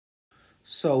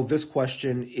So this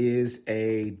question is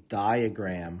a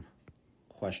diagram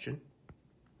question.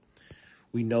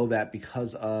 We know that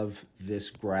because of this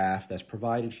graph that's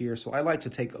provided here. So I like to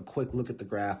take a quick look at the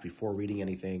graph before reading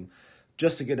anything,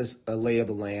 just to get us a lay of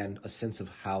the land, a sense of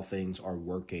how things are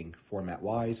working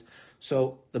format-wise.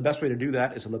 So the best way to do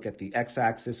that is to look at the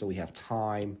x-axis. So we have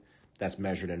time that's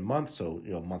measured in months. So,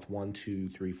 month 1, 2,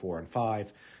 3, 4, and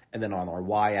 5. And then on our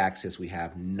y-axis, we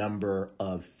have number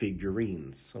of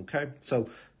figurines, okay? So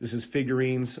this is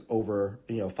figurines over,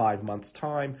 5 months'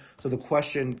 time. So the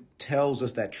question tells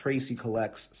us that Tracy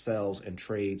collects, sells, and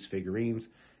trades figurines,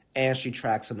 and she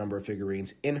tracks the number of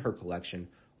figurines in her collection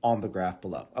on the graph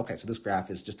below. Okay, so this graph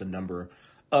is just a number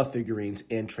of figurines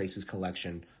in Tracy's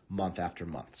collection month after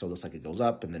month. So it looks like it goes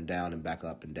up and then down and back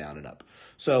up and down and up.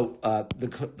 So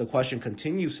the question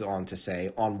continues on to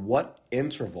say, on what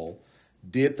interval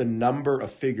did the number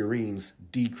of figurines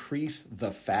decrease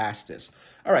the fastest?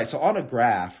 All right, so on a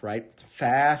graph, right,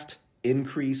 fast,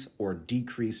 increase, or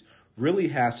decrease really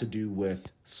has to do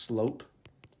with slope,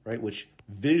 right, which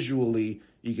visually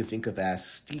you can think of as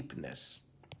steepness,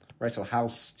 right? So how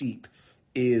steep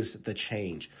is the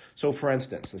change? So for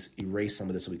instance, let's erase some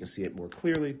of this so we can see it more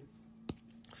clearly.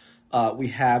 We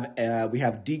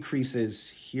have decreases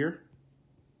here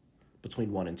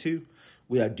between 1 and 2.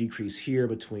 We have decrease here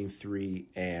between 3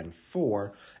 and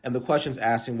 4. And the question's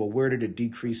asking, well, where did it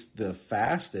decrease the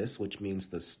fastest, which means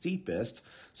the steepest?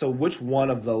 So which one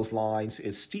of those lines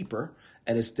is steeper?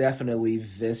 And it's definitely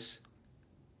this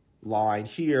line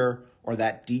here, or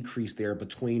that decrease there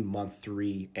between month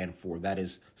 3 and 4. That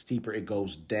is steeper. It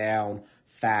goes down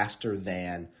faster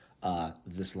than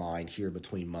this line here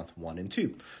between month 1 and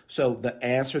 2. So the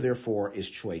answer, therefore, is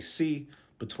choice C,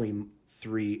 between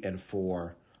 3 and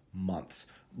 4 months.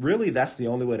 Really, that's the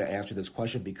only way to answer this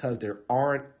question because there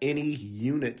aren't any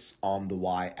units on the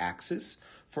y-axis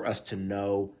for us to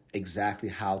know exactly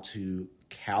how to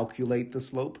calculate the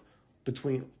slope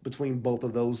between both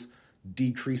of those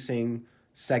decreasing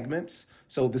segments.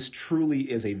 So this truly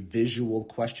is a visual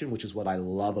question, which is what I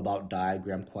love about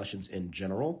diagram questions in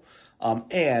general.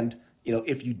 And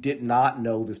if you did not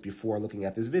know this before looking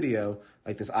at this video,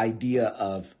 like this idea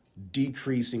of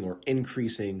decreasing or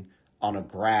increasing on a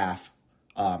graph,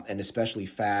 and especially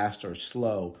fast or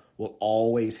slow, will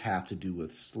always have to do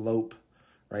with slope,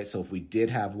 right? So if we did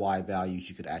have y values,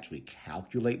 you could actually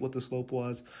calculate what the slope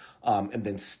was. And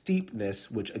then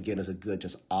steepness, which again is a good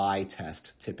just eye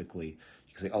test typically.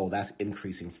 You can say, oh, that's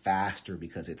increasing faster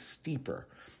because it's steeper,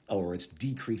 or it's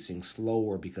decreasing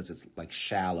slower because it's like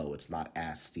shallow, it's not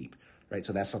as steep, right?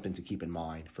 So that's something to keep in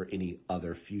mind for any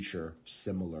other future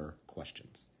similar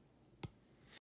questions.